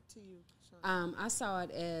important to you? I saw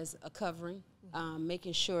it as a covering,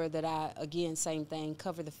 making sure that I, again, same thing,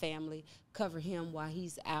 cover the family, cover him while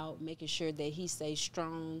he's out, making sure that he stays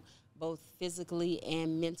strong, both physically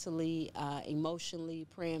and mentally, emotionally,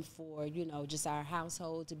 praying for, just our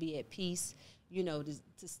household to be at peace,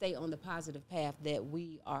 to stay on the positive path that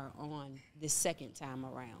we are on this second time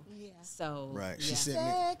around. Yeah. So, right. She sent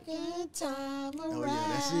me. Second time around. Oh,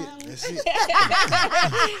 yeah, that's it.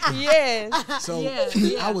 Yes. So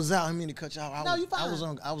I was out. I mean to cut you off. You fine. I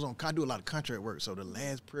was on. I do a lot of contract work. So the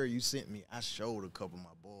last prayer you sent me, I showed a couple of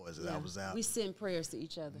my boys that I was out. We send prayers to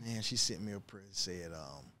each other. Man, she sent me a prayer that said,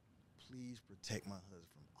 please protect my husband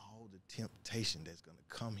from all the temptation that's going to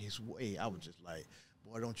come his way. I was just like,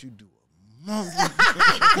 boy, don't you do a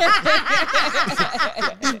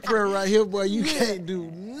Deep prayer right here, boy. You can't do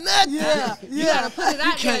nothing. Yeah, You gotta put it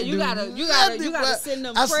out there. You gotta send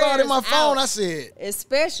them prayers. I saw it in my phone. out. I said,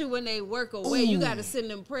 Especially when they work away, you gotta send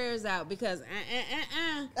them prayers out because Go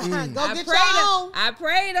I get your own. I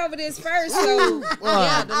prayed over this first, so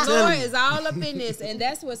yeah, the tell Lord me. is all up in this, and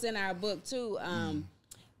that's what's in our book too.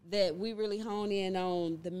 That we really hone in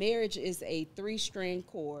on. The marriage is a 3-strand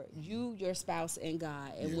cord. You, your spouse, and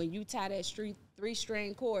God. And when you tie that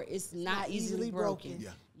 3-strand cord, it's not easily broken. Yeah.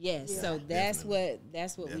 Yes, Yeah. so that's what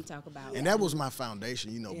we talk about. and that was my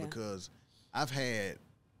foundation, Yeah. because I've had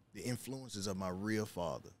the influences of my real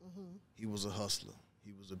father. He was a hustler.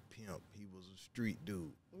 He was a pimp. He was a street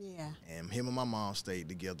dude. Yeah. And him and my mom stayed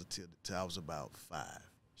together till I was about 5.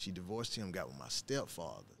 She divorced him, got with my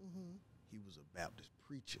stepfather. He was a Baptist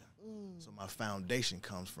preacher. So my foundation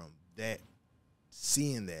comes from that,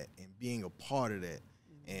 seeing that and being a part of that.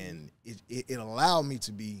 And it allowed me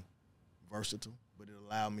to be versatile, but it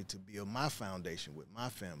allowed me to build my foundation with my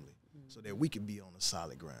family so that we could be on a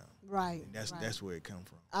solid ground. Right. And that's where it comes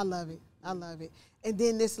from. I love it. I love it. And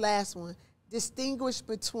then this last one, distinguish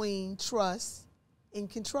between trust and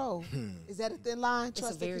control. Is that a thin line? It's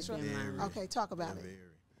Trust a very and control? thin line. Okay, talk about it. Very.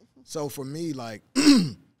 So for me, like,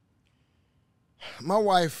 my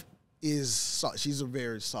wife she's a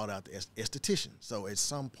very sought out esthetician. So at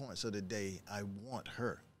some points of the day, I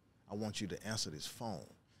want you to answer this phone.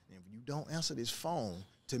 And if you don't answer this phone,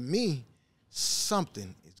 to me,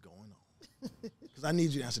 something is going on. Because I need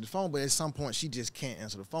you to answer the phone, but at some point, she just can't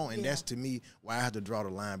answer the phone. And that's, to me, why I have to draw the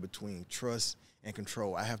line between trust and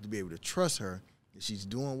control. I have to be able to trust her that she's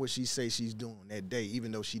doing what she says she's doing that day,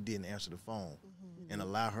 even though she didn't answer the phone, and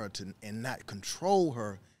allow her to, and not control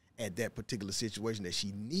her at that particular situation that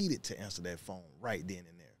she needed to answer that phone right then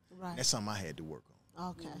and there. Right. That's something I had to work on.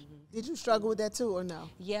 Okay. Did you struggle with that too or no?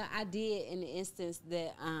 Yeah, I did in the instance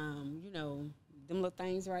that, them little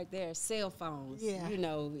things right there, cell phones. Yeah.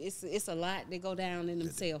 It's a lot that go down in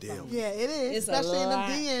them cell phones. Yeah, it is. It's especially a in them lot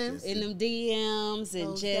DMs. in them DMs and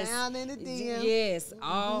Goes just down in the DM. Yes,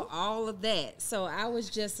 all of that. So I was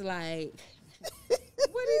just like,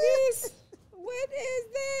 what is this? What is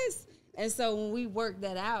this? And so when we worked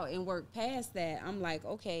that out and worked past that, I'm like,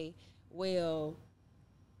 okay, well,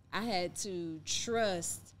 I had to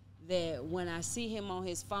trust that when I see him on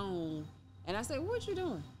his phone and I say, what you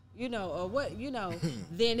doing? Or what,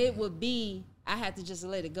 then it would be, I had to just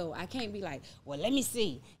let it go. I can't be like, well, let me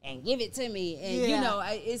see and give it to me. And,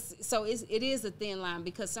 it is a thin line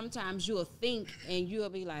because sometimes you'll think and you'll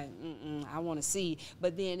be like, I want to see.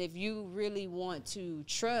 But then if you really want to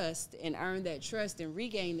trust and earn that trust and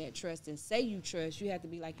regain that trust and say you trust, you have to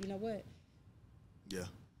be like, you know what? Yeah.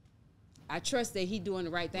 I trust that he doing the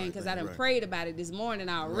right thing because Right, I done right. prayed about it this morning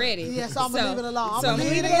already. Yeah, so I'm going to leave it alone. So I'm gonna going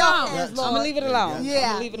to leave it in your alone. hands, I'm Lord. going to leave it alone.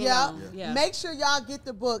 Yeah, I'm leave it alone. yeah. Make sure y'all get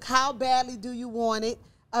the book, How Badly Do You Want It?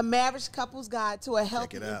 A Marriage Couple's Guide to a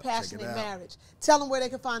Healthy it and out. Check Passionate it out. Marriage. Tell them where they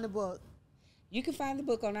can find the book. You can find the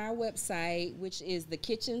book on our website, which is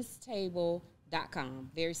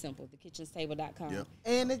thekitchenstable.com. Very simple, thekitchenstable.com. Yep.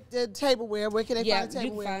 And the tableware, where can they Yeah, find the you can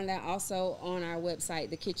tableware? find that also on our website,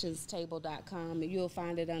 thekitchenstable.com. And you'll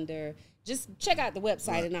find it under, just check out the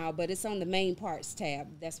website and all, but it's on the main parts tab.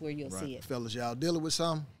 That's where you'll see it. Fellas, y'all dealing with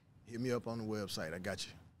something? Hit me up on the website. I got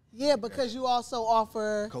you. Yeah, because you also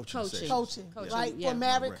offer Coaching. Coaching. sessions. coaching, Coaching, right? yeah. For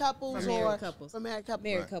married Right. couples For or married couples. for married couples.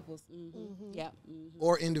 Married couples. Mm-hmm. Yep. Mm-hmm.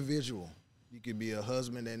 Or individual. You could be a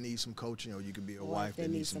husband that needs some coaching, or you could be a wife that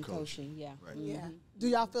needs some coaching. Yeah. Right. Yeah. Do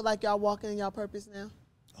y'all feel like y'all walking in y'all purpose now?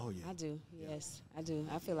 Oh, yeah. I do. Yes, I do.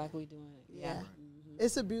 I feel like we're doing it. Yeah.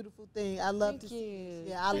 It's a beautiful thing. I love Thank to you. see.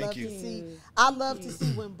 Yeah, I Thank love you. to see. I love to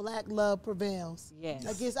see when black love prevails. Yes.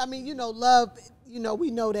 I guess love.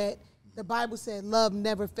 We know that the Bible said love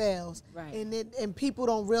never fails. Right. And people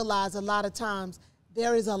don't realize a lot of times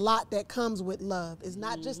there is a lot that comes with love. It's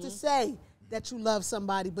not just to say that you love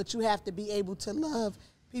somebody, but you have to be able to love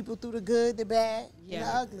people through the good, the bad, and the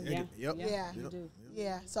ugly. Yeah. Yep. Yeah. You do.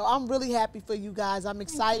 Yeah. So I'm really happy for you guys. I'm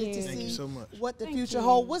excited to you. Thank you see so much. what the future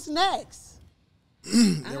holds. What's next?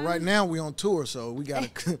 And right now we on tour, so we got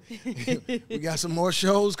we got some more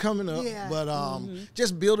shows coming up. Yeah. But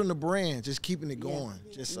just building the brand, just keeping it going,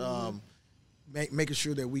 just making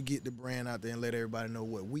sure that we get the brand out there and let everybody know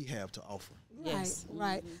what we have to offer. Yes.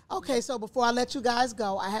 Right. Okay, so before I let you guys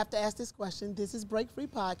go, I have to ask this question. This is Break Phree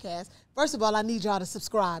Podcast. First of all, I need y'all to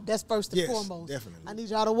subscribe. That's first and Yes, foremost. definitely. I need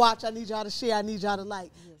y'all to watch. I need y'all to share. I need y'all to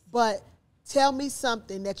like. But tell me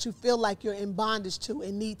something that you feel like you're in bondage to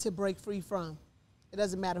and need to break free from. It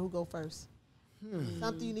doesn't matter who go first.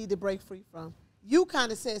 Something you need to break free from. You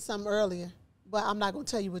kind of said something earlier, but I'm not going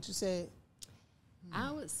to tell you what you said.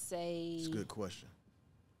 I would say It's a good question.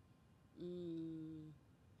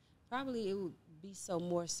 Probably it would be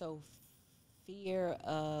more so fear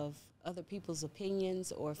of other people's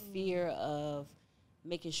opinions or fear of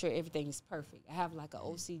making sure everything's perfect. I have like an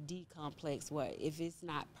OCD complex where if it's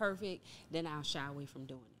not perfect, then I'll shy away from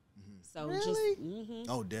doing it. So Really? just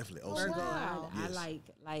Oh, definitely. Oh, Virgo, wow. I Yes.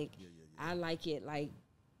 I like it like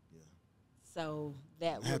so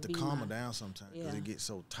that I would have to be calm her my- down sometimes because Yeah. it gets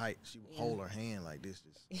so tight. She would hold her hand like this.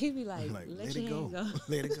 Just, He'd be like, I'm like, let let your it go. hand go.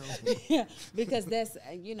 Let it go. Yeah, because that's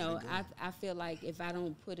I feel like if I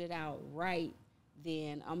don't put it out right,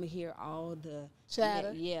 then I'm gonna hear all the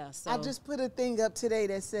Chatter. Yeah, so I just put a thing up today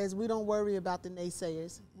that says we don't worry about the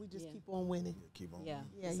naysayers. We just keep on winning. Keep on. yeah,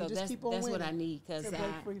 Yeah, you so just keep on that's what I winning need because to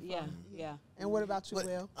break free from. yeah. And what about you, But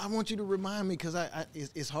Will? I want you to remind me because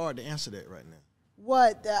it's hard to answer that right now.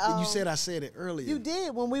 What? You said I said it earlier. You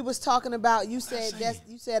did when we was talking about. You said say? that's.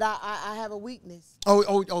 You said I have a weakness.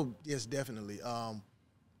 Oh, yes, definitely.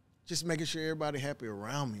 Just making sure everybody happy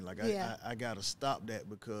around me. Like Yeah. I gotta stop that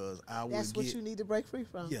because I would That's get. what you need to break free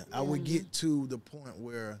from. Yeah, I would get to the point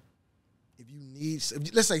where if you need,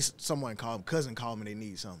 let's say cousin called me, they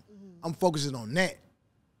need something. I'm focusing on that.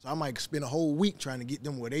 So I might spend a whole week trying to get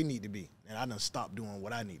them where they need to be. And I done stopped doing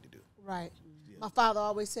what I need to do. Right. My father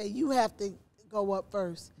always said you have to go up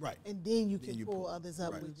first. Right. And then you can you pull pull. others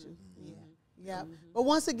up Right. with you. Yeah. But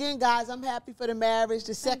once again, guys, I'm happy for the marriage.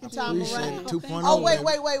 The second time Appreciate around. it. 2.0. Oh, wait,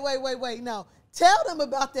 baby. wait. No. Tell them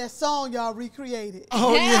about that song y'all recreated.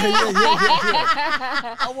 Oh yeah.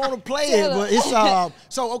 I want to play it, but it's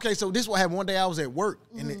So this is what happened. One day I was at work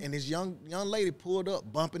and this young lady pulled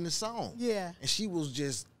up bumping the song. Yeah. And she was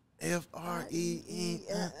just FREE,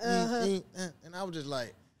 and I was just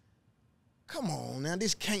like, come on now,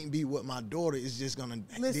 this can't be what my daughter is just gonna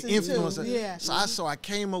Listen the influence. to, yeah. So I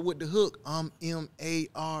came up with the hook, MARRIED.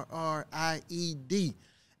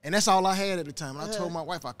 And that's all I had at the time. And I told my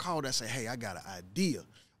wife, I called her, I said, hey, I got an idea.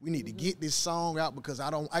 We need to get this song out because I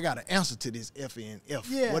got an answer to this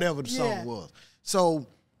FNF, whatever the song was. So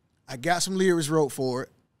I got some lyrics wrote for it.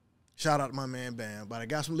 Shout out to my man Bam, but I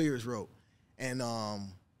got some lyrics wrote. And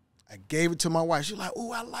I gave it to my wife. She was like,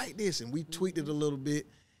 oh, I like this. And we tweaked it a little bit.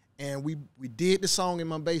 And we did the song in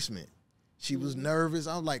my basement. She was nervous.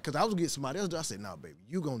 I was like, because I was getting somebody else. I said, no, baby,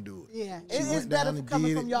 you going to do it. Yeah. She It's went better down for and coming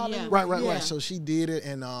did from it. y'all. Yeah. Anyway. Right. Yeah. So she did it,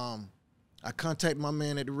 and I contacted my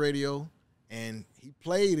man at the radio, and he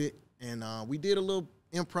played it, and we did a little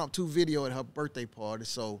impromptu video at her birthday party.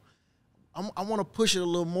 So I want to push it a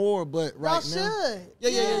little more, but right Y'all now, should.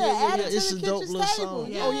 yeah. Add it to It's the a dope kitchen little table.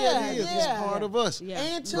 song. Yeah. Oh yeah, it is. It's part of us. Yeah.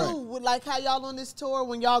 And too, Right. with like how y'all on this tour,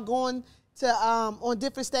 when y'all going to on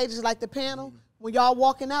different stages like the panel, when y'all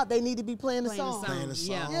walking out, they need to be playing the song. Playing the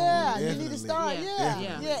song. Yeah, you need to Definitely. start. Yeah.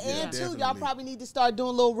 Yeah. Definitely. And too, y'all Definitely. probably need to start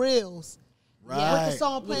doing little reels Right. with the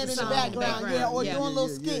song playing in the background. Yeah, or Yeah. doing little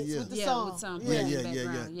Yeah, skits yeah. with the Yeah, song. with some Yeah.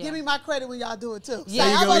 background. Give me my credit when y'all do it too. Yeah. Say, There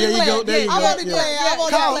you I'm go. only There you playing. go. There you I'm go. only playing. I'm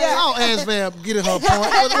only Call playing. Asvab, get her point.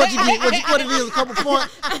 What you get? What it is? A couple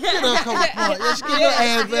points. Get her a couple points. Yeah, she get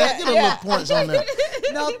her Asvab. Get her little points on there.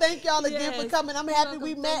 No, thank y'all again for Yes. coming. I'm happy You're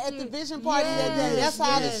we welcome. met Thank at the you. vision party that day. That's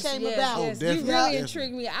how this came about. Oh, You definitely, really definitely.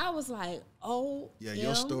 intrigued me. I was like, oh, Yeah,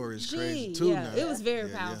 your story is crazy, OMG. too, Yeah, now. it was very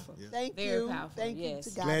Yeah, powerful. yeah. Thank Very you. powerful. Thank you Yes. to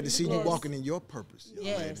God. Glad to see you Yes. walking in your purpose. young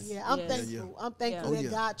Yes. lady. Yeah, I'm Yes. thankful. I'm thankful Oh, that yeah.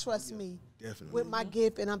 God trusts me Definitely. with my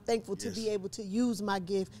gift, and I'm thankful to be Yes. able to use my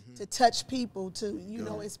gift to touch people, to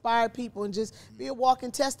inspire people, and just be a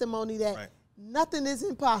walking testimony that Right. nothing is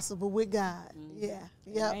impossible with God. Yeah,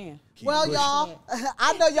 yeah. Amen. Well, pushing. y'all,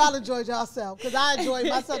 I know y'all enjoyed yourself because I enjoyed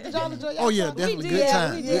myself. Did y'all enjoy yourself? Oh yeah, definitely. Good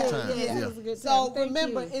time. we Good did. time. Yeah, Yeah. it was a good time. So Thank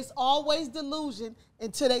remember, you. it's always delusion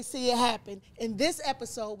until they see it happen. And this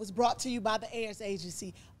episode was brought to you by the Ayers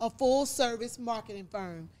Agency, a full-service marketing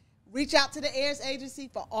firm. Reach out to the Ayers Agency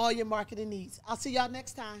for all your marketing needs. I'll see y'all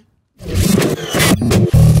next time.